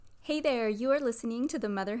Hey there, you are listening to the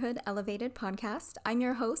Motherhood Elevated podcast. I'm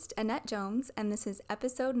your host, Annette Jones, and this is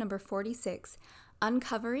episode number 46,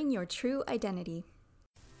 Uncovering Your True Identity.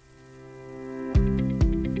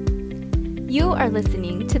 You are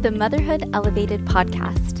listening to the Motherhood Elevated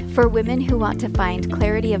podcast for women who want to find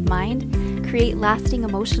clarity of mind, create lasting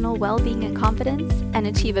emotional well-being and confidence, and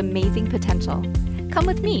achieve amazing potential. Come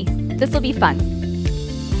with me. This will be fun.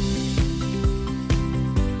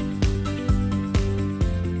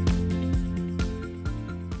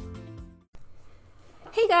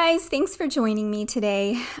 Hey guys, thanks for joining me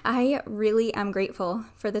today. I really am grateful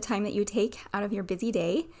for the time that you take out of your busy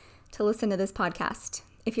day to listen to this podcast.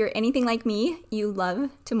 If you're anything like me, you love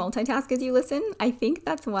to multitask as you listen. I think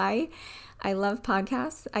that's why I love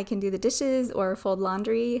podcasts. I can do the dishes or fold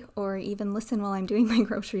laundry or even listen while I'm doing my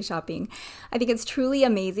grocery shopping. I think it's truly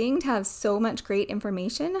amazing to have so much great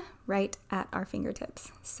information right at our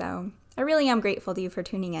fingertips. So I really am grateful to you for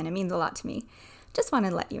tuning in. It means a lot to me. Just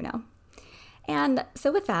wanted to let you know. And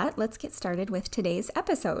so with that, let's get started with today's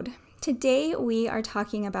episode. Today, we are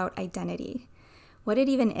talking about identity, what it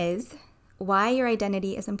even is, why your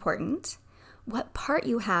identity is important, what part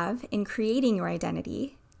you have in creating your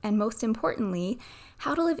identity, and most importantly,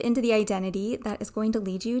 how to live into the identity that is going to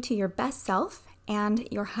lead you to your best self and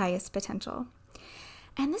your highest potential.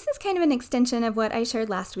 And this is kind of an extension of what I shared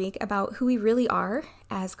last week about who we really are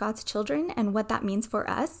as God's children and what that means for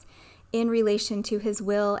us in relation to His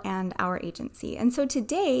will and our agency. And so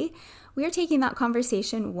today, we are taking that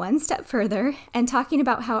conversation one step further and talking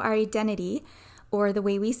about how our identity, or the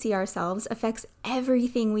way we see ourselves, affects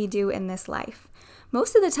everything we do in this life,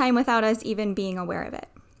 most of the time without us even being aware of it.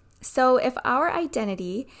 So if our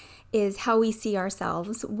identity is how we see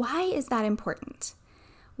ourselves, why is that important?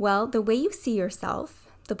 Well, the way you see yourself,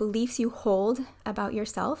 the beliefs you hold about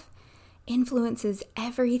yourself, influences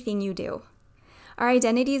everything you do. Our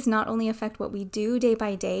identities not only affect what we do day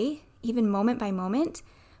by day, even moment by moment,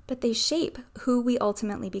 but they shape who we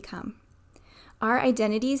ultimately become. Our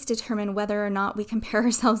identities determine whether or not we compare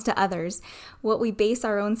ourselves to others, what we base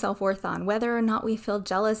our own self-worth on, whether or not we feel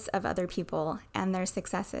jealous of other people and their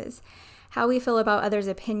successes, how we feel about others'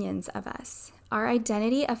 opinions of us. Our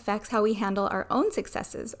identity affects how we handle our own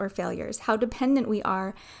successes or failures, how dependent we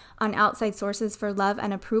are on outside sources for love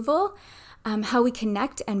and approval, how we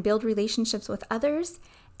connect and build relationships with others,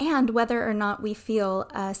 and whether or not we feel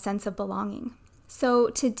a sense of belonging. So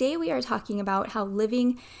today we are talking about how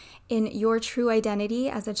living in your true identity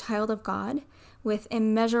as a child of God with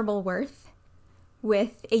immeasurable worth,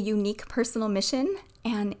 with a unique personal mission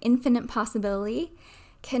and infinite possibility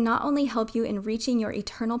can not only help you in reaching your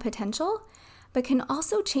eternal potential, but can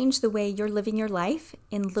also change the way you're living your life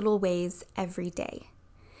in little ways every day.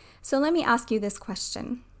 So let me ask you this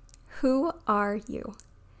question. Who are you?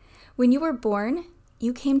 When you were born,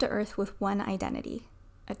 you came to earth with one identity,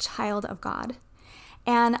 a child of God.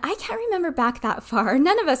 And I can't remember back that far.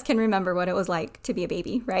 None of us can remember what it was like to be a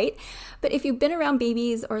baby, right? But if you've been around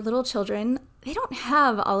babies or little children, they don't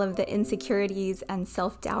have all of the insecurities and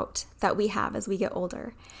self-doubt that we have as we get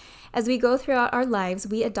older. As we go throughout our lives,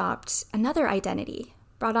 we adopt another identity,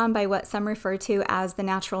 brought on by what some refer to as the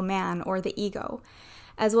natural man or the ego,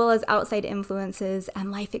 as well as outside influences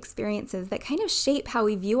and life experiences that kind of shape how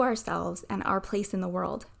we view ourselves and our place in the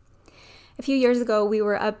world. A few years ago, we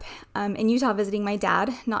were up in Utah visiting my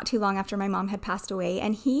dad, not too long after my mom had passed away,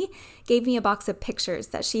 and he gave me a box of pictures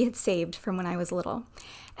that she had saved from when I was little.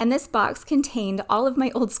 And this box contained all of my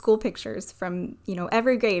old school pictures from,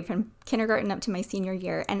 every grade, from kindergarten up to my senior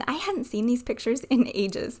year. And I hadn't seen these pictures in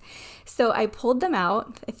ages. So I pulled them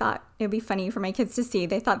out. I thought it would be funny for my kids to see.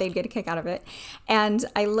 They thought they'd get a kick out of it. And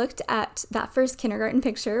I looked at that first kindergarten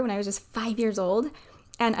picture when I was just 5 years old.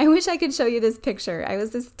 And I wish I could show you this picture. I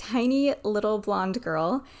was this tiny little blonde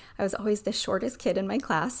girl. I was always the shortest kid in my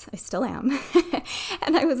class. I still am.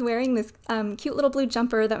 And I was wearing this cute little blue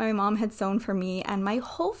jumper that my mom had sewn for me. And my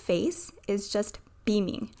whole face is just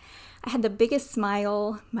beaming. I had the biggest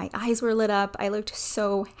smile. My eyes were lit up. I looked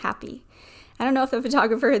so happy. I don't know if the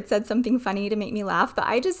photographer had said something funny to make me laugh, but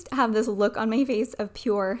I just have this look on my face of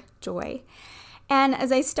pure joy. And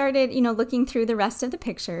as I started, looking through the rest of the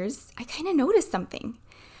pictures, I kind of noticed something.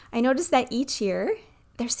 I noticed that each year,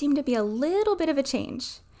 there seemed to be a little bit of a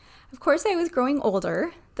change. Of course, I was growing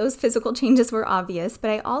older. Those physical changes were obvious,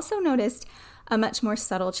 but I also noticed a much more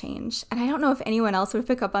subtle change. And I don't know if anyone else would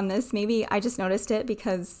pick up on this. Maybe I just noticed it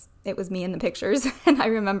because it was me in the pictures, and I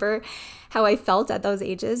remember how I felt at those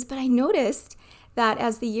ages. But I noticed that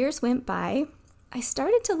as the years went by, I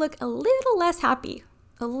started to look a little less happy,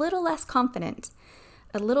 a little less confident,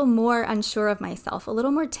 a little more unsure of myself, a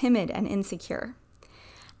little more timid and insecure.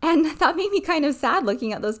 And that made me kind of sad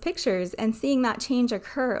looking at those pictures and seeing that change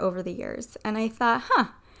occur over the years. And I thought,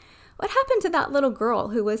 what happened to that little girl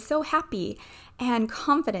who was so happy and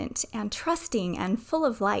confident and trusting and full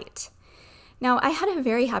of light? Now, I had a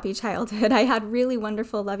very happy childhood. I had really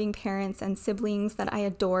wonderful, loving parents and siblings that I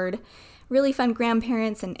adored, really fun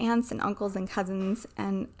grandparents and aunts and uncles and cousins.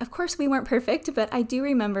 And of course, we weren't perfect, but I do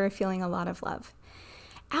remember feeling a lot of love.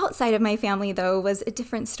 Outside of my family, though, was a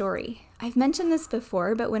different story. I've mentioned this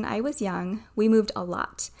before, but when I was young, we moved a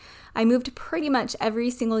lot. I moved pretty much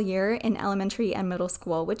every single year in elementary and middle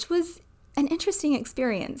school, which was an interesting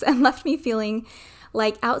experience and left me feeling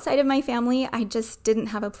like outside of my family, I just didn't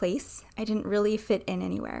have a place. I didn't really fit in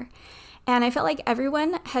anywhere. And I felt like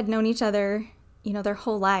everyone had known each other, their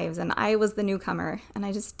whole lives, and I was the newcomer, and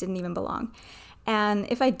I just didn't even belong. And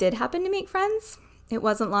if I did happen to make friends, it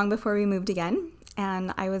wasn't long before we moved again,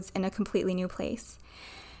 and I was in a completely new place.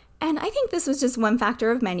 And I think this was just one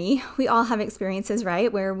factor of many. We all have experiences,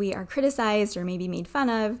 right, where we are criticized or maybe made fun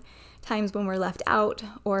of, times when we're left out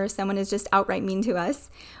or someone is just outright mean to us.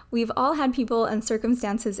 We've all had people and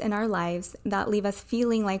circumstances in our lives that leave us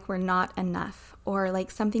feeling like we're not enough, or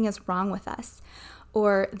like something is wrong with us,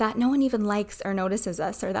 or that no one even likes or notices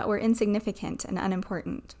us, or that we're insignificant and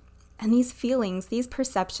unimportant. And these feelings, these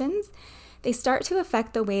perceptions, they start to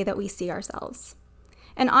affect the way that we see ourselves.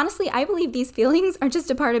 And honestly, I believe these feelings are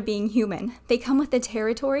just a part of being human. They come with the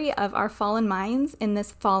territory of our fallen minds in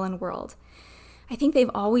this fallen world. I think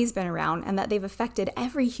they've always been around and that they've affected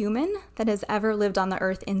every human that has ever lived on the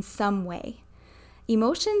earth in some way.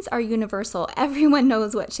 Emotions are universal. Everyone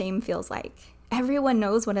knows what shame feels like. Everyone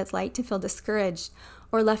knows what it's like to feel discouraged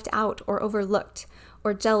or left out or overlooked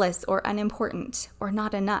or jealous or unimportant or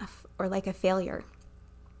not enough or like a failure.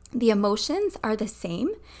 The emotions are the same.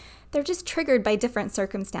 They're just triggered by different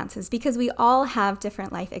circumstances because we all have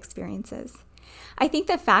different life experiences. I think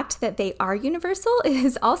the fact that they are universal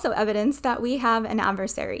is also evidence that we have an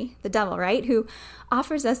adversary, the devil, right, who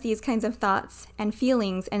offers us these kinds of thoughts and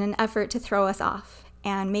feelings in an effort to throw us off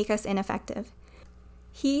and make us ineffective.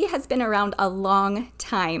 He has been around a long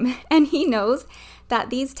time, and he knows that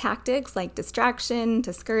these tactics like distraction,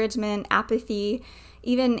 discouragement, apathy,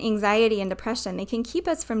 even anxiety and depression, they can keep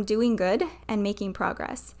us from doing good and making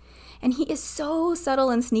progress. And he is so subtle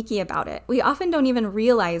and sneaky about it. We often don't even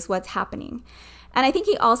realize what's happening. And I think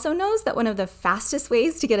he also knows that one of the fastest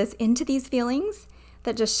ways to get us into these feelings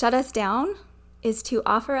that just shut us down is to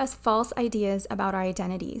offer us false ideas about our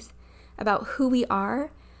identities, about who we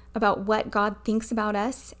are, about what God thinks about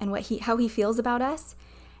us and how he feels about us,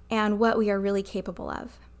 and what we are really capable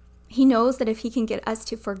of. He knows that if he can get us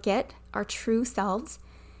to forget our true selves,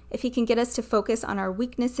 if he can get us to focus on our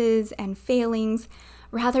weaknesses and failings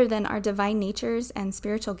rather than our divine natures and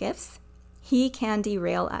spiritual gifts, he can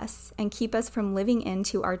derail us and keep us from living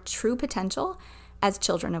into our true potential as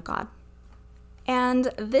children of God. And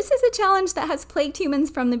this is a challenge that has plagued humans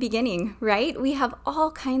from the beginning, right? We have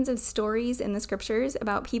all kinds of stories in the scriptures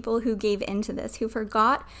about people who gave into this, who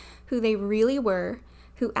forgot who they really were,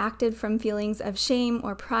 who acted from feelings of shame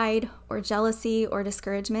or pride or jealousy or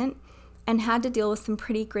discouragement, and had to deal with some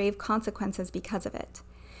pretty grave consequences because of it.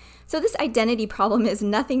 So this identity problem is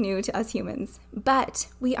nothing new to us humans, but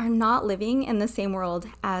we are not living in the same world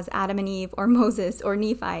as Adam and Eve or Moses or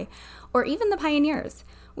Nephi or even the pioneers.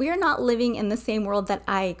 We are not living in the same world that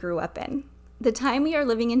I grew up in. The time we are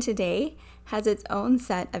living in today has its own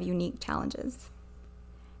set of unique challenges.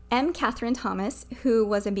 M. Catherine Thomas, who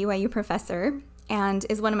was a BYU professor and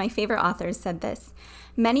is one of my favorite authors, said this: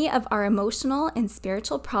 "Many of our emotional and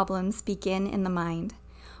spiritual problems begin in the mind.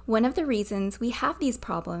 One of the reasons we have these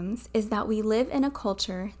problems is that we live in a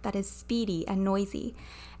culture that is speedy and noisy,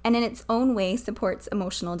 and in its own way supports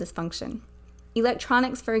emotional dysfunction.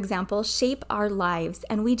 Electronics, for example, shape our lives,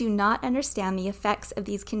 and we do not understand the effects of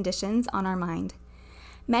these conditions on our mind.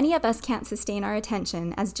 Many of us can't sustain our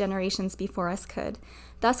attention as generations before us could.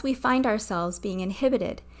 Thus, we find ourselves being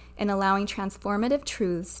inhibited in allowing transformative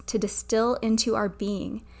truths to distill into our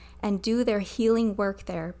being and do their healing work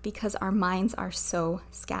there because our minds are so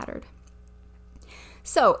scattered."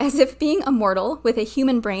 So, as if being a mortal with a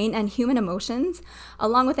human brain and human emotions,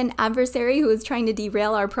 along with an adversary who is trying to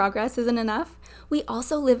derail our progress isn't enough, we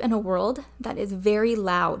also live in a world that is very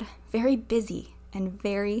loud, very busy, and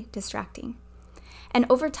very distracting. And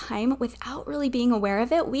over time, without really being aware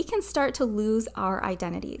of it, we can start to lose our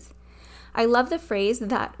identities. I love the phrase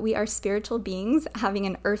that we are spiritual beings having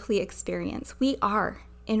an earthly experience. We are,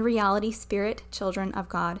 in reality, spirit children of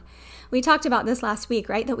God. We talked about this last week,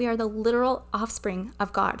 right? That we are the literal offspring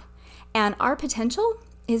of God. And our potential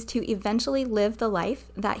is to eventually live the life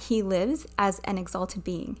that he lives as an exalted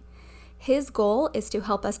being. His goal is to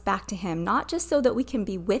help us back to Him, not just so that we can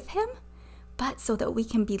be with Him, but so that we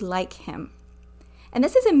can be like Him. And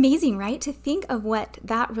this is amazing, right? To think of what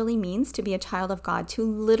that really means to be a child of God, to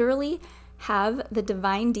literally have the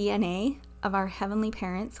divine DNA of our heavenly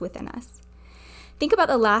parents within us. Think about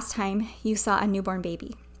the last time you saw a newborn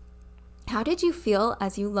baby. How did you feel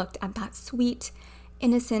as you looked at that sweet,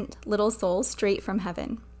 innocent little soul straight from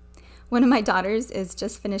heaven? One of my daughters is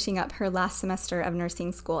just finishing up her last semester of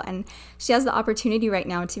nursing school, and she has the opportunity right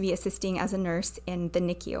now to be assisting as a nurse in the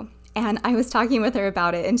NICU. And I was talking with her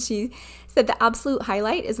about it, and she said the absolute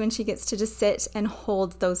highlight is when she gets to just sit and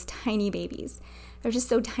hold those tiny babies. They're just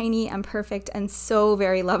so tiny and perfect and so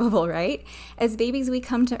very lovable, right? As babies, we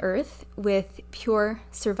come to earth with pure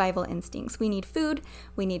survival instincts. We need food,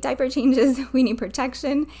 we need diaper changes, we need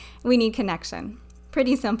protection, we need connection.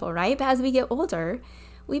 Pretty simple, right? But as we get older,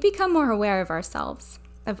 we become more aware of ourselves,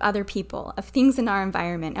 of other people, of things in our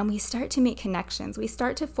environment, and we start to make connections. We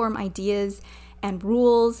start to form ideas and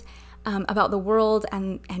rules about the world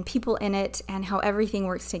and people in it and how everything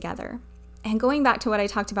works together. And going back to what I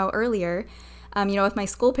talked about earlier, with my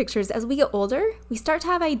school pictures, as we get older, we start to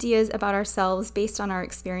have ideas about ourselves based on our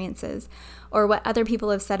experiences or what other people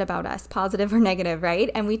have said about us, positive or negative, right?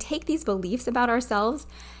 And we take these beliefs about ourselves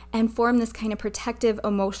and form this kind of protective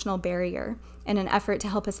emotional barrier in an effort to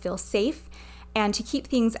help us feel safe and to keep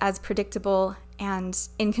things as predictable and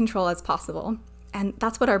in control as possible. And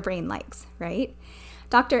that's what our brain likes, right?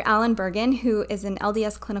 Dr. Alan Bergen, who is an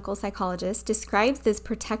LDS clinical psychologist, describes this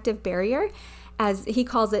protective barrier as, he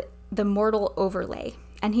calls it, the mortal overlay.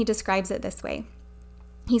 And he describes it this way.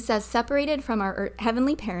 He says, separated from our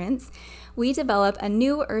heavenly parents, we develop a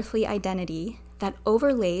new earthly identity that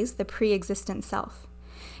overlays the pre-existent self.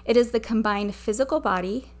 It is the combined physical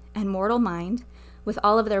body and mortal mind with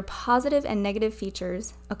all of their positive and negative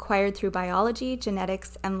features acquired through biology,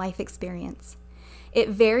 genetics, and life experience. It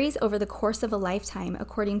varies over the course of a lifetime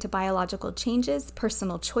according to biological changes,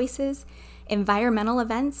 personal choices, environmental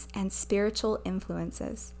events, and spiritual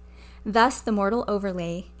influences. Thus, the mortal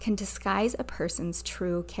overlay can disguise a person's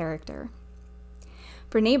true character.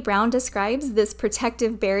 Brené Brown describes this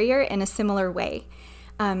protective barrier in a similar way.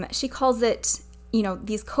 She calls it,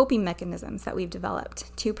 these coping mechanisms that we've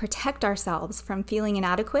developed to protect ourselves from feeling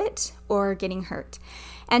inadequate or getting hurt.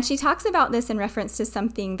 And she talks about this in reference to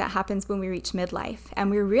something that happens when we reach midlife. And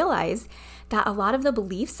we realize that a lot of the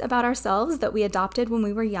beliefs about ourselves that we adopted when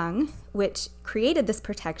we were young, which created this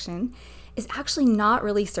protection, is actually not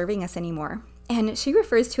really serving us anymore. And she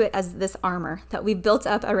refers to it as this armor that we've built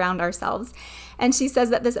up around ourselves. And she says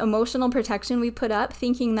that this emotional protection we put up,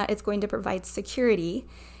 thinking that it's going to provide security,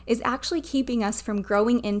 is actually keeping us from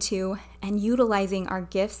growing into and utilizing our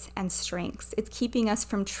gifts and strengths. It's keeping us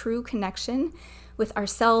from true connection with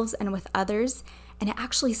ourselves and with others, and it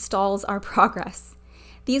actually stalls our progress.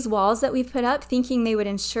 These walls that we've put up, thinking they would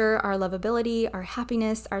ensure our lovability, our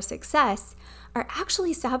happiness, our success, are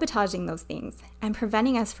actually sabotaging those things and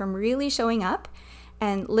preventing us from really showing up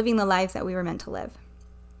and living the lives that we were meant to live.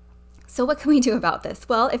 So what can we do about this?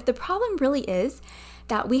 Well, if the problem really is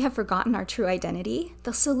that we have forgotten our true identity,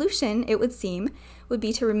 the solution, it would seem, would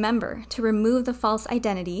be to remember to remove the false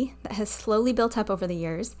identity that has slowly built up over the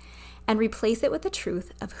years and replace it with the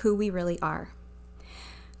truth of who we really are.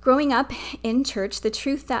 Growing up in church, the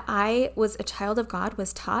truth that I was a child of God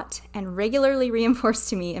was taught and regularly reinforced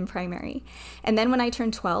to me in primary. And then when I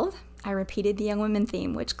turned 12, I repeated the Young Women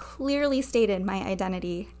theme, which clearly stated my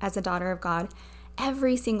identity as a daughter of God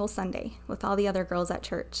every single Sunday with all the other girls at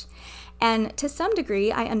church. And to some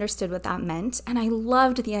degree, I understood what that meant, and I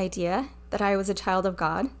loved the idea that I was a child of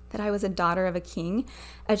God, that I was a daughter of a king,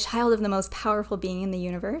 a child of the most powerful being in the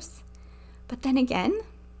universe. But then again,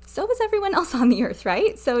 so was everyone else on the earth,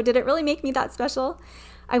 right? So did it really make me that special?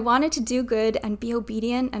 I wanted to do good and be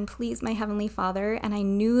obedient and please my Heavenly Father, and I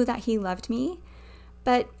knew that He loved me.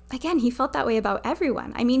 But again, He felt that way about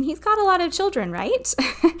everyone. I mean, He's got a lot of children, right?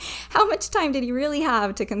 How much time did He really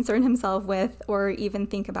have to concern Himself with or even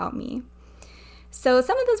think about me? So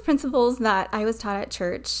some of those principles that I was taught at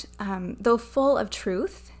church, though full of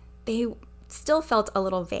truth, they still felt a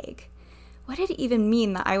little vague. What did it even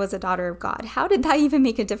mean that I was a daughter of God? How did that even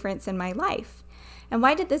make a difference in my life? And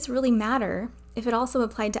why did this really matter if it also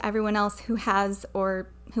applied to everyone else who has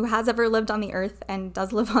ever lived on the earth and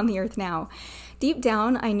does live on the earth now? Deep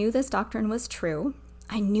down, I knew this doctrine was true.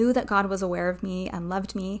 I knew that God was aware of me and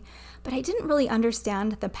loved me, but I didn't really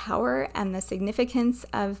understand the power and the significance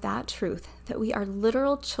of that truth, that we are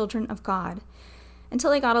literal children of God,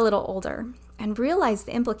 until I got a little older and realized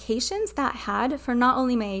the implications that had for not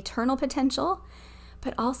only my eternal potential,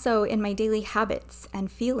 but also in my daily habits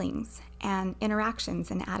and feelings and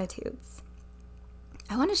interactions and attitudes.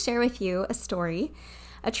 I want to share with you a story,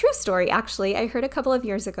 a true story actually, I heard a couple of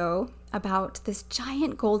years ago about this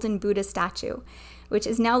giant golden Buddha statue, which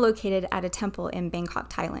is now located at a temple in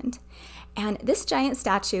Bangkok, Thailand. And this giant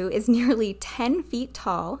statue is nearly 10 feet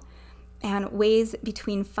tall and weighs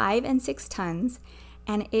between 5 and 6 tons,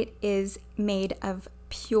 and it is made of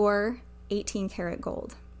pure 18-karat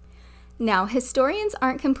gold. Now, historians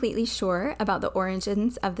aren't completely sure about the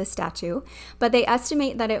origins of the statue, but they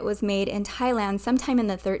estimate that it was made in Thailand sometime in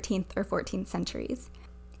the 13th or 14th centuries.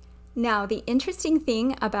 Now, the interesting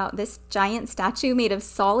thing about this giant statue made of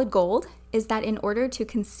solid gold is that in order to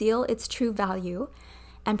conceal its true value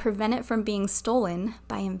and prevent it from being stolen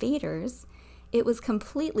by invaders, it was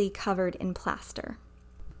completely covered in plaster.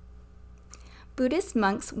 Buddhist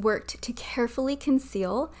monks worked to carefully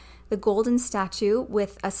conceal the golden statue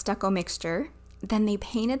with a stucco mixture. Then they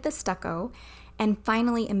painted the stucco and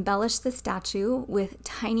finally embellished the statue with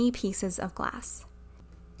tiny pieces of glass.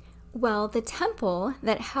 Well, the temple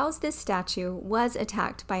that housed this statue was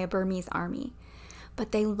attacked by a Burmese army,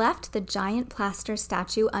 but they left the giant plaster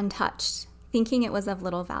statue untouched, thinking it was of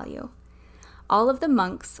little value. All of the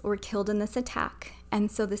monks were killed in this attack, and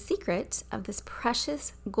so the secret of this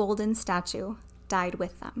precious golden statue died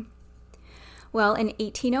with them. Well, in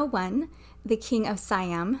 1801, the king of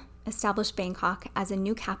Siam established Bangkok as a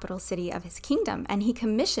new capital city of his kingdom, and he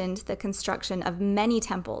commissioned the construction of many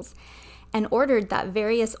temples and ordered that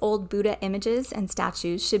various old Buddha images and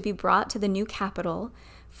statues should be brought to the new capital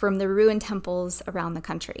from the ruined temples around the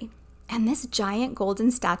country. And this giant golden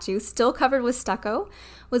statue, still covered with stucco,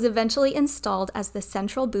 was eventually installed as the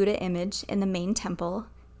central Buddha image in the main temple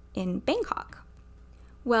in Bangkok.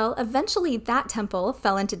 Well, eventually that temple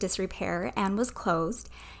fell into disrepair and was closed,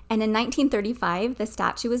 and in 1935 the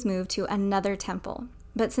statue was moved to another temple.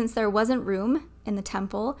 But since there wasn't room in the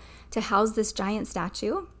temple to house this giant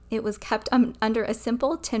statue, it was kept under a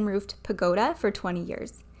simple tin-roofed pagoda for 20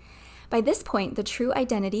 years. By this point, the true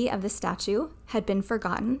identity of the statue had been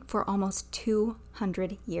forgotten for almost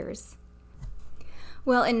 200 years.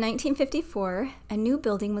 Well, in 1954, a new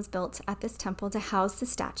building was built at this temple to house the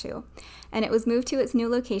statue, and it was moved to its new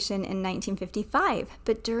location in 1955.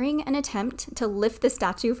 But during an attempt to lift the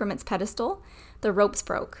statue from its pedestal, the ropes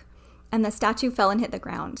broke, and the statue fell and hit the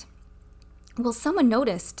ground. Well, someone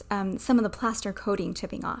noticed some of the plaster coating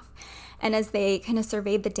chipping off, and as they kind of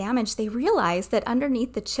surveyed the damage, they realized that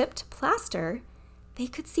underneath the chipped plaster, they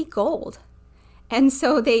could see gold. And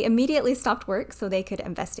so they immediately stopped work so they could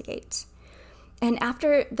investigate. And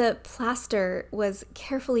after the plaster was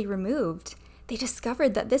carefully removed, they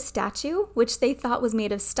discovered that this statue, which they thought was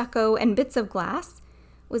made of stucco and bits of glass,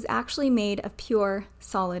 was actually made of pure,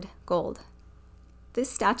 solid gold. This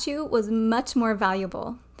statue was much more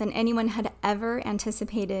valuable than anyone had ever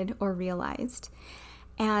anticipated or realized.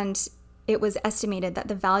 And it was estimated that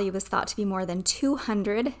the value was thought to be more than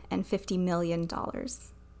 $250 million.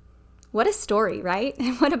 What a story, right?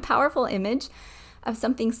 And what a powerful image of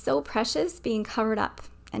something so precious being covered up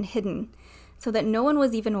and hidden so that no one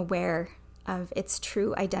was even aware of its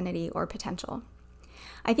true identity or potential.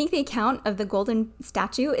 I think the account of the golden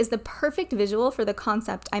statue is the perfect visual for the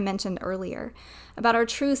concept I mentioned earlier about our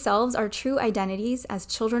true selves, our true identities as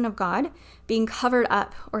children of God being covered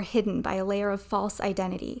up or hidden by a layer of false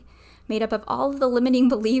identity, made up of all of the limiting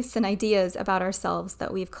beliefs and ideas about ourselves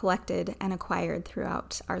that we've collected and acquired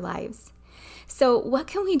throughout our lives. So what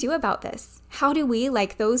can we do about this? How do we,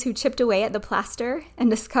 like those who chipped away at the plaster and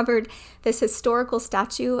discovered this historical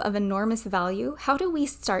statue of enormous value, how do we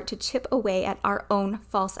start to chip away at our own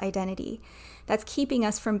false identity that's keeping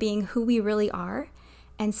us from being who we really are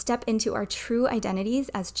and step into our true identities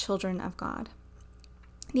as children of God?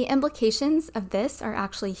 The implications of this are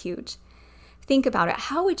actually huge. Think about it.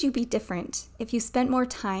 How would you be different if you spent more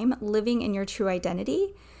time living in your true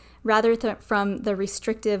identity rather from the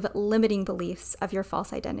restrictive, limiting beliefs of your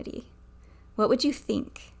false identity? What would you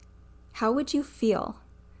think? How would you feel?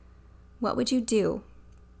 What would you do?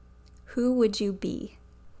 Who would you be?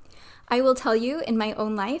 I will tell you in my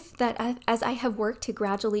own life that as I have worked to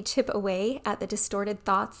gradually chip away at the distorted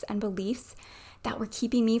thoughts and beliefs that were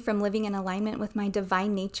keeping me from living in alignment with my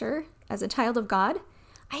divine nature as a child of God,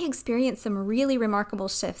 I experienced some really remarkable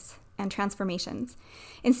shifts and transformations.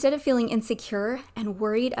 Instead of feeling insecure and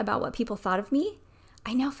worried about what people thought of me,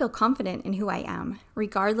 I now feel confident in who I am,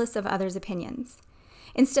 regardless of others' opinions.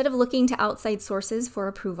 Instead of looking to outside sources for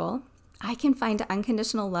approval, I can find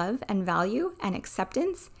unconditional love and value and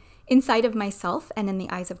acceptance inside of myself and in the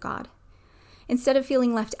eyes of God. Instead of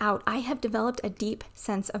feeling left out, I have developed a deep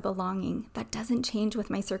sense of belonging that doesn't change with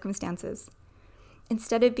my circumstances.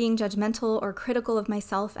 Instead of being judgmental or critical of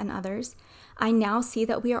myself and others, I now see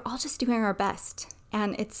that we are all just doing our best,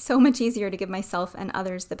 and it's so much easier to give myself and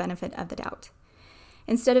others the benefit of the doubt.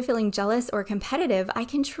 Instead of feeling jealous or competitive, I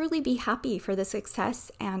can truly be happy for the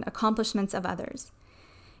success and accomplishments of others.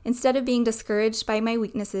 Instead of being discouraged by my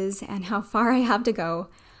weaknesses and how far I have to go,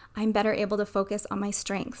 I'm better able to focus on my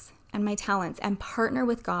strengths and my talents and partner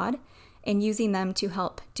with God in using them to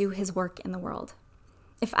help do His work in the world.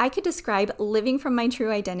 If I could describe living from my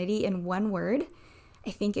true identity in one word,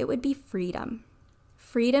 I think it would be freedom.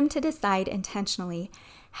 Freedom to decide intentionally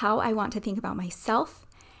how I want to think about myself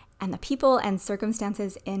and the people and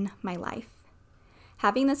circumstances in my life.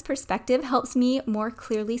 Having this perspective helps me more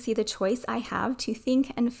clearly see the choice I have to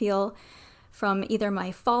think and feel from either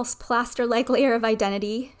my false plaster-like layer of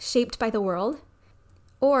identity shaped by the world,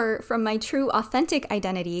 or from my true authentic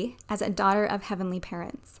identity as a daughter of heavenly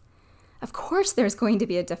parents. Of course, there's going to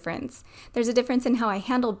be a difference. There's a difference in how I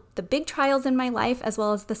handle the big trials in my life as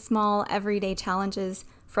well as the small, everyday challenges,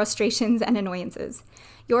 frustrations, and annoyances.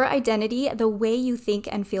 Your identity, the way you think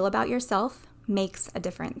and feel about yourself, makes a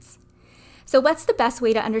difference. So what's the best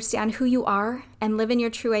way to understand who you are and live in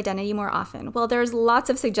your true identity more often? Well, there's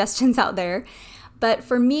lots of suggestions out there, but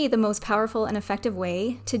for me, the most powerful and effective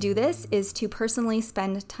way to do this is to personally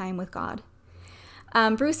spend time with God.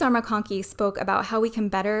 Bruce R. McConkie spoke about how we can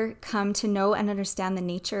better come to know and understand the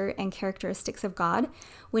nature and characteristics of God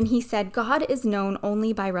when he said, God is known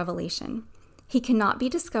only by revelation. He cannot be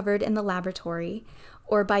discovered in the laboratory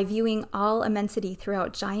or by viewing all immensity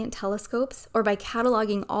throughout giant telescopes or by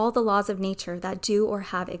cataloging all the laws of nature that do or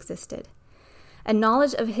have existed. A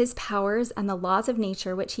knowledge of His powers and the laws of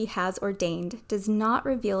nature which He has ordained does not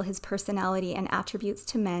reveal His personality and attributes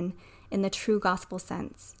to men in the true gospel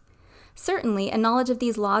sense. Certainly, a knowledge of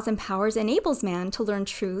these laws and powers enables man to learn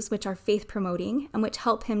truths which are faith-promoting and which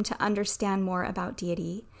help him to understand more about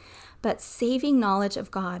deity. But saving knowledge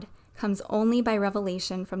of God comes only by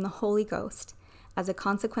revelation from the Holy Ghost as a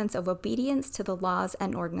consequence of obedience to the laws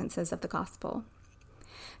and ordinances of the gospel.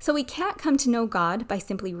 So we can't come to know God by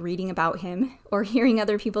simply reading about Him or hearing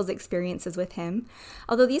other people's experiences with Him,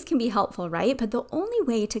 although these can be helpful, right? But the only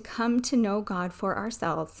way to come to know God for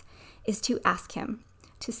ourselves is to ask Him,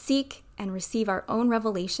 to seek and receive our own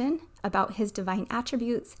revelation about His divine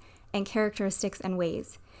attributes and characteristics and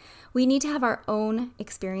ways. We need to have our own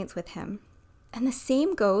experience with Him. And the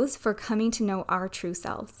same goes for coming to know our true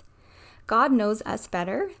selves. God knows us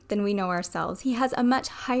better than we know ourselves. He has a much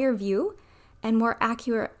higher view and more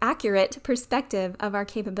accurate perspective of our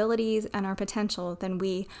capabilities and our potential than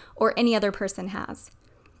we or any other person has.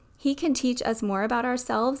 He can teach us more about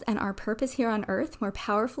ourselves and our purpose here on earth more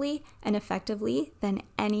powerfully and effectively than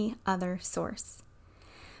any other source.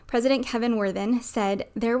 President Kevin Worthen said,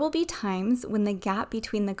 "There will be times when the gap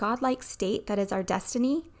between the godlike state that is our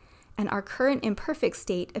destiny and our current imperfect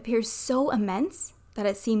state appears so immense that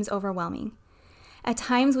it seems overwhelming. At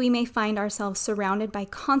times, we may find ourselves surrounded by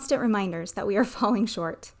constant reminders that we are falling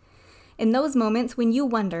short. In those moments when you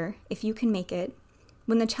wonder if you can make it,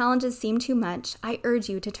 when the challenges seem too much, I urge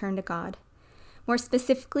you to turn to God. More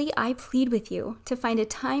specifically, I plead with you to find a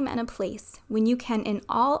time and a place when you can, in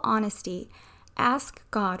all honesty, ask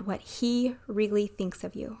God what He really thinks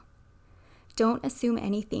of you. Don't assume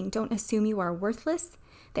anything. Don't assume you are worthless,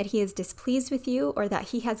 that He is displeased with you, or that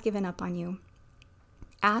He has given up on you.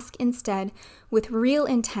 Ask instead, with real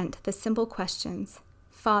intent, the simple questions.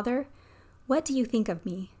 Father, what do you think of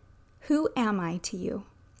me? Who am I to you?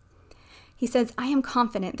 He says, I am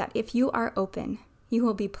confident that if you are open, you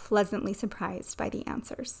will be pleasantly surprised by the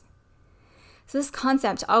answers. So this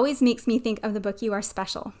concept always makes me think of the book You Are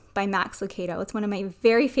Special by Max Lucado. It's one of my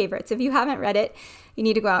very favorites. If you haven't read it, you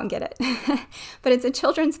need to go out and get it. But it's a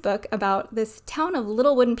children's book about this town of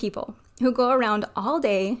little wooden people who go around all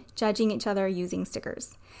day judging each other using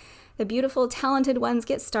stickers. The beautiful, talented ones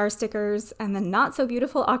get star stickers, and the not so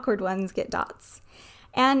beautiful, awkward ones get dots.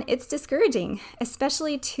 And it's discouraging,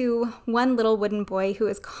 especially to one little wooden boy who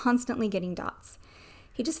is constantly getting dots.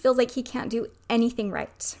 He just feels like he can't do anything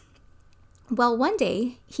right. Well, one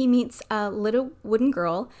day he meets a little wooden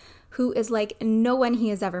girl who is like no one he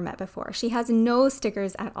has ever met before. She has no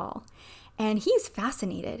stickers at all. And he's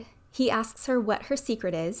fascinated. He asks her what her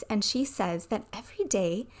secret is, and she says that every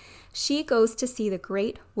day she goes to see the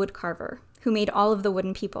great wood carver who made all of the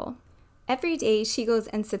wooden people. Every day she goes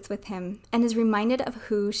and sits with him and is reminded of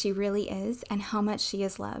who she really is and how much she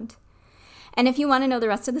is loved. And if you want to know the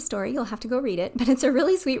rest of the story, you'll have to go read it, but it's a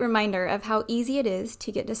really sweet reminder of how easy it is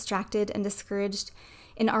to get distracted and discouraged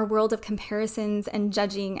in our world of comparisons and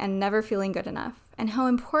judging and never feeling good enough, and how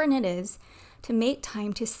important it is to make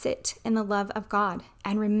time to sit in the love of God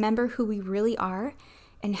and remember who we really are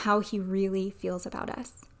and how he really feels about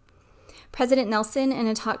us. President Nelson, in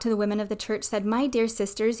a talk to the women of the church, said, "My dear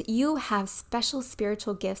sisters, you have special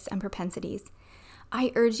spiritual gifts and propensities.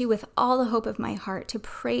 I urge you with all the hope of my heart to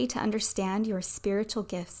pray to understand your spiritual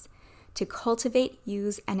gifts, to cultivate,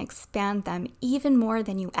 use, and expand them even more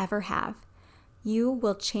than you ever have. You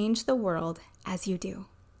will change the world as you do."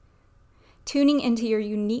 Tuning into your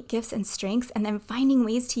unique gifts and strengths and then finding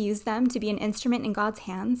ways to use them to be an instrument in God's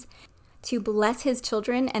hands, to bless his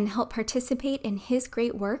children and help participate in his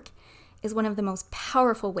great work is one of the most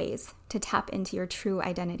powerful ways to tap into your true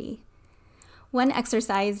identity. One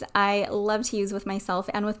exercise I love to use with myself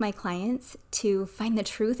and with my clients to find the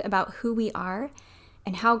truth about who we are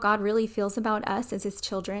and how God really feels about us as his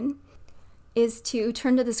children is to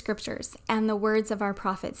turn to the scriptures and the words of our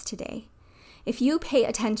prophets today. If you pay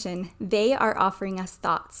attention, they are offering us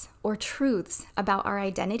thoughts or truths about our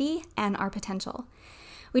identity and our potential.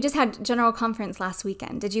 We just had General Conference last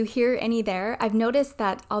weekend. Did you hear any there? I've noticed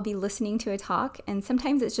that I'll be listening to a talk and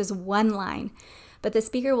sometimes it's just one line, but the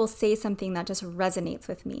speaker will say something that just resonates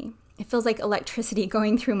with me. It feels like electricity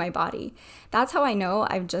going through my body. That's how I know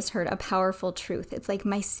I've just heard a powerful truth. It's like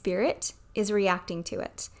my spirit is reacting to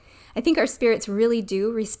it. I think our spirits really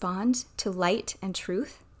do respond to light and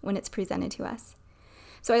truth when it's presented to us.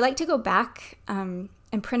 So I like to go back and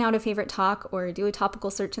print out a favorite talk or do a topical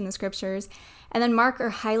search in the scriptures and then mark or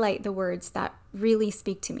highlight the words that really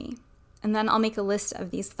speak to me. And then I'll make a list of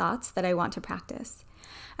these thoughts that I want to practice.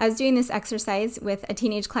 I was doing this exercise with a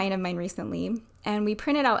teenage client of mine recently, and we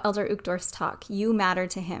printed out Elder Uchtdorf's talk, "You Matter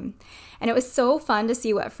to Him." And it was so fun to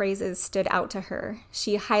see what phrases stood out to her.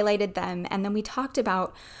 She highlighted them, and then we talked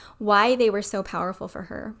about why they were so powerful for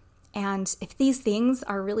her. And if these things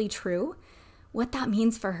are really true, what that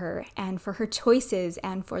means for her and for her choices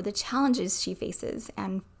and for the challenges she faces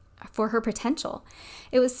and for her potential.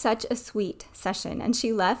 It was such a sweet session, and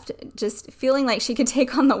she left just feeling like she could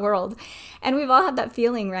take on the world. And we've all had that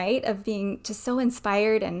feeling, right, of being just so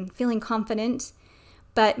inspired and feeling confident.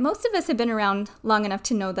 But most of us have been around long enough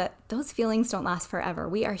to know that those feelings don't last forever.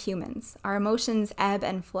 We are humans. Our emotions ebb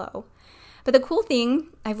and flow. But the cool thing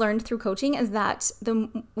I've learned through coaching is that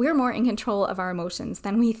we're more in control of our emotions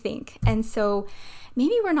than we think. And so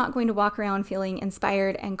maybe we're not going to walk around feeling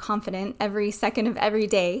inspired and confident every second of every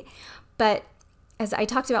day. But as I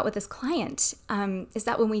talked about with this client, is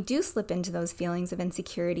that when we do slip into those feelings of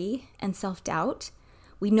insecurity and self-doubt,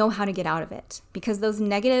 we know how to get out of it, because those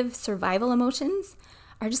negative survival emotions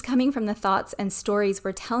are just coming from the thoughts and stories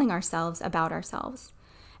we're telling ourselves about ourselves.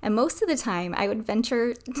 And most of the time, I would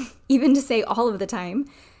venture even to say all of the time,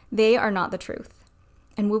 they are not the truth.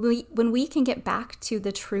 And when we can get back to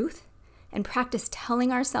the truth and practice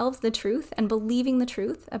telling ourselves the truth and believing the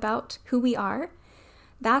truth about who we are,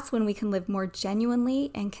 that's when we can live more genuinely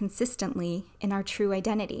and consistently in our true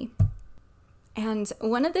identity. And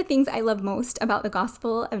one of the things I love most about the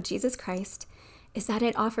gospel of Jesus Christ is that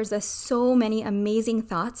it offers us so many amazing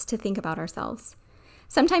thoughts to think about ourselves.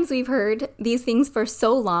 Sometimes we've heard these things for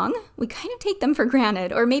so long, we kind of take them for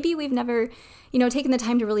granted, or maybe we've never, taken the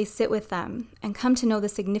time to really sit with them and come to know the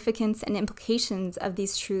significance and implications of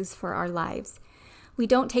these truths for our lives. We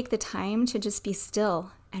don't take the time to just be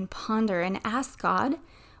still and ponder and ask God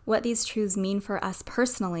what these truths mean for us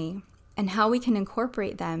personally and how we can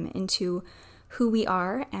incorporate them into who we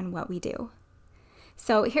are and what we do.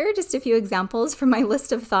 So here are just a few examples from my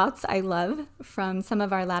list of thoughts I love from some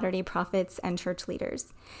of our Latter-day Prophets and church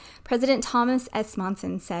leaders. President Thomas S.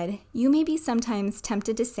 Monson said, "You may be sometimes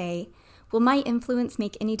tempted to say, 'Will my influence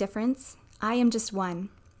make any difference? I am just one.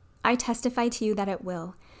 I testify to you that it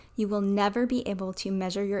will. You will never be able to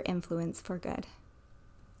measure your influence for good.'"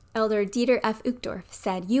 Elder Dieter F. Uchtdorf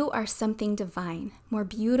said, "You are something divine, more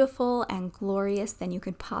beautiful and glorious than you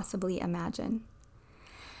could possibly imagine."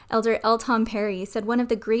 Elder L. Tom Perry said, "One of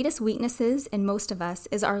the greatest weaknesses in most of us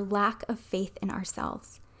is our lack of faith in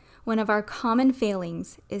ourselves. One of our common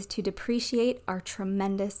failings is to depreciate our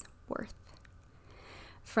tremendous worth."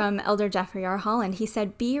 From Elder Jeffrey R. Holland, he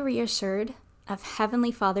said, "Be reassured of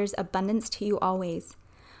Heavenly Father's abundance to you always.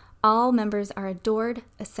 All members are adored,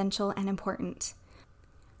 essential, and important.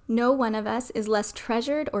 No one of us is less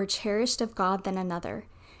treasured or cherished of God than another.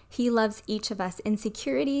 He loves each of us,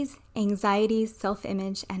 insecurities, anxieties,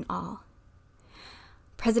 self-image, and all."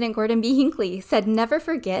 President Gordon B. Hinckley said, "Never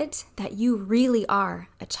forget that you really are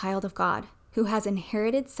a child of God who has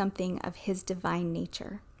inherited something of his divine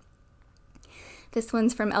nature." This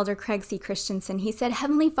one's from Elder Craig C. Christensen. He said,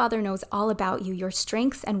 "Heavenly Father knows all about you, your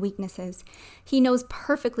strengths and weaknesses. He knows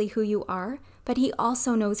perfectly who you are, but he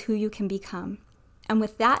also knows who you can become. And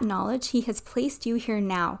with that knowledge, He has placed you here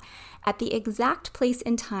now at the exact place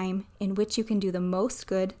and time in which you can do the most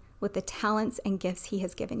good with the talents and gifts He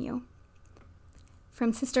has given you.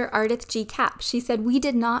 From Sister Ardith G. Kapp, she said, "We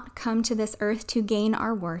did not come to this earth to gain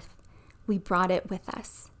our worth. We brought it with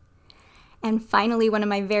us." And finally, one of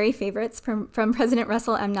my very favorites from President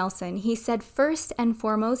Russell M. Nelson, he said, "First and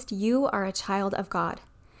foremost, you are a child of God.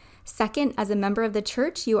 Second, as a member of the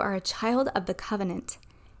church, you are a child of the covenant.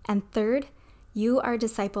 And third, you are a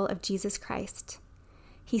disciple of Jesus Christ."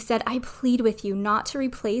 He said, "I plead with you not to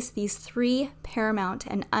replace these three paramount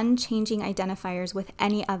and unchanging identifiers with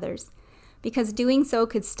any others, because doing so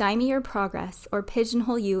could stymie your progress or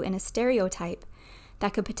pigeonhole you in a stereotype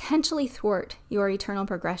that could potentially thwart your eternal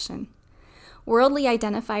progression. Worldly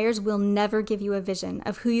identifiers will never give you a vision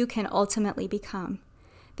of who you can ultimately become.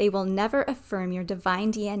 They will never affirm your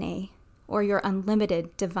divine DNA or your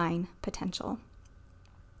unlimited divine potential."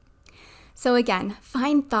 So again,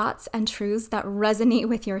 find thoughts and truths that resonate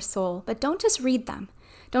with your soul, but don't just read them.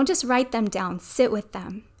 Don't just write them down. Sit with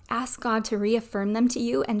them. Ask God to reaffirm them to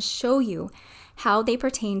you and show you how they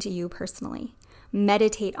pertain to you personally.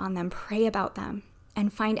 Meditate on them, pray about them,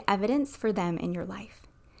 and find evidence for them in your life.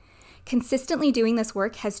 Consistently doing this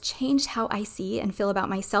work has changed how I see and feel about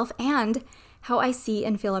myself and how I see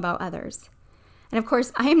and feel about others. And of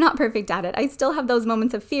course, I am not perfect at it. I still have those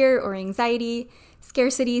moments of fear or anxiety,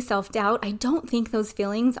 scarcity, self-doubt. I don't think those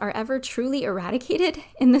feelings are ever truly eradicated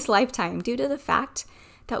in this lifetime due to the fact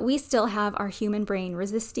that we still have our human brain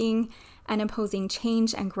resisting and opposing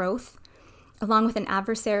change and growth, along with an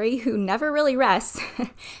adversary who never really rests,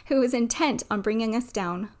 who is intent on bringing us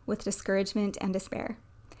down with discouragement and despair.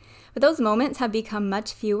 But those moments have become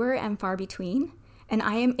much fewer and far between, and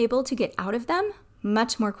I am able to get out of them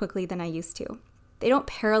much more quickly than I used to. They don't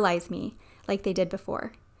paralyze me like they did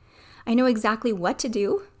before. I know exactly what to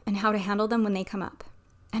do and how to handle them when they come up.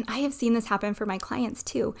 And I have seen this happen for my clients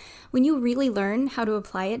too. When you really learn how to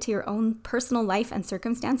apply it to your own personal life and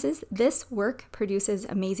circumstances, this work produces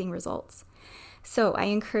amazing results. So I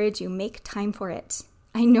encourage you, make time for it.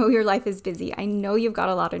 I know your life is busy. I know you've got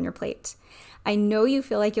a lot on your plate. I know you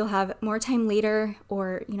feel like you'll have more time later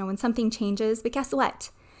or, when something changes, but guess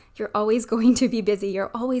what? You're always going to be busy.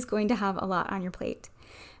 You're always going to have a lot on your plate.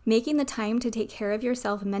 Making the time to take care of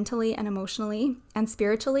yourself mentally and emotionally and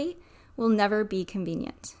spiritually will never be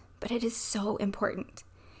convenient, but it is so important.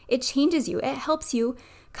 It changes you. It helps you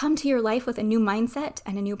come to your life with a new mindset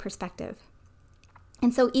and a new perspective.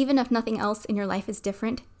 And so even if nothing else in your life is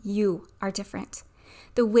different, you are different.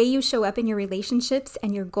 The way you show up in your relationships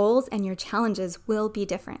and your goals and your challenges will be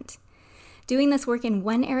different. Doing this work in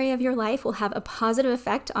one area of your life will have a positive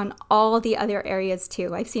effect on all the other areas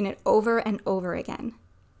too. I've seen it over and over again.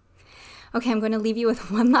 Okay, I'm going to leave you with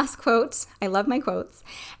one last quote. I love my quotes.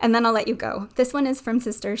 And then I'll let you go. This one is from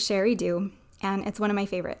Sister Sherry Dew, and it's one of my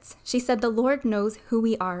favorites. She said, "The Lord knows who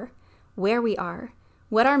we are, where we are,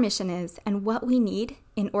 what our mission is, and what we need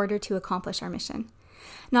in order to accomplish our mission.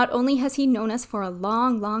 Not only has He known us for a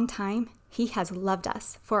long, long time, He has loved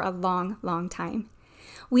us for a long, long time.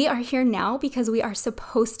 We are here now because we are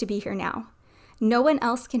supposed to be here now. No one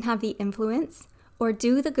else can have the influence or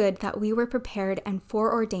do the good that we were prepared and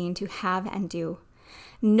foreordained to have and do.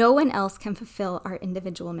 No one else can fulfill our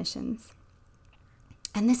individual missions."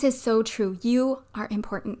 And this is so true. You are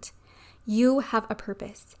important. You have a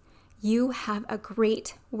purpose. You have a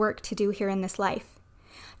great work to do here in this life.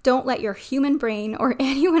 Don't let your human brain, or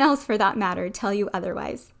anyone else for that matter, tell you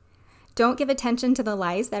otherwise. Don't give attention to the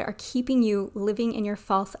lies that are keeping you living in your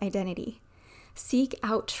false identity. Seek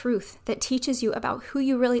out truth that teaches you about who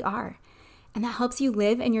you really are and that helps you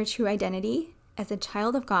live in your true identity as a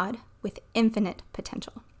child of God with infinite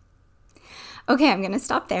potential. Okay, I'm going to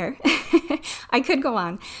stop there. I could go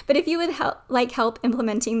on, but if you would help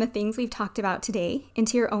implementing the things we've talked about today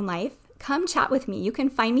into your own life, come chat with me. You can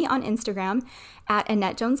find me on Instagram at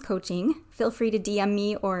Annette Jones Coaching. Feel free to DM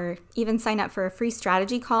me or even sign up for a free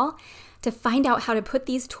strategy call to find out how to put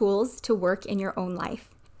these tools to work in your own life.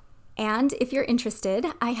 And if you're interested,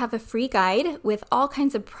 I have a free guide with all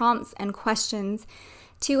kinds of prompts and questions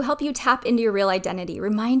to help you tap into your real identity,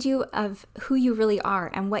 remind you of who you really are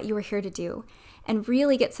and what you are here to do, and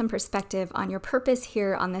really get some perspective on your purpose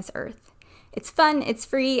here on this earth. It's fun, it's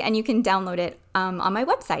free, and you can download it on my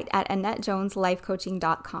website at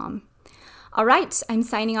AnnetteJonesLifeCoaching.com. All right, I'm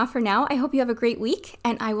signing off for now. I hope you have a great week,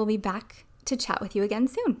 and I will be back to chat with you again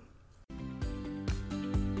soon.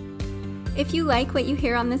 If you like what you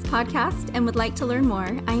hear on this podcast and would like to learn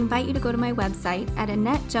more, I invite you to go to my website at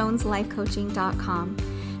AnnetteJonesLifeCoaching.com.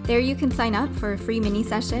 There you can sign up for a free mini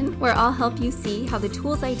session where I'll help you see how the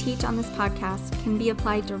tools I teach on this podcast can be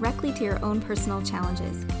applied directly to your own personal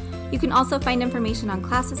challenges. You can also find information on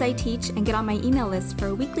classes I teach and get on my email list for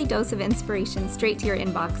a weekly dose of inspiration straight to your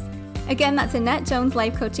inbox. Again, that's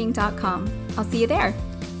AnnetteJonesLifeCoaching.com. I'll see you there.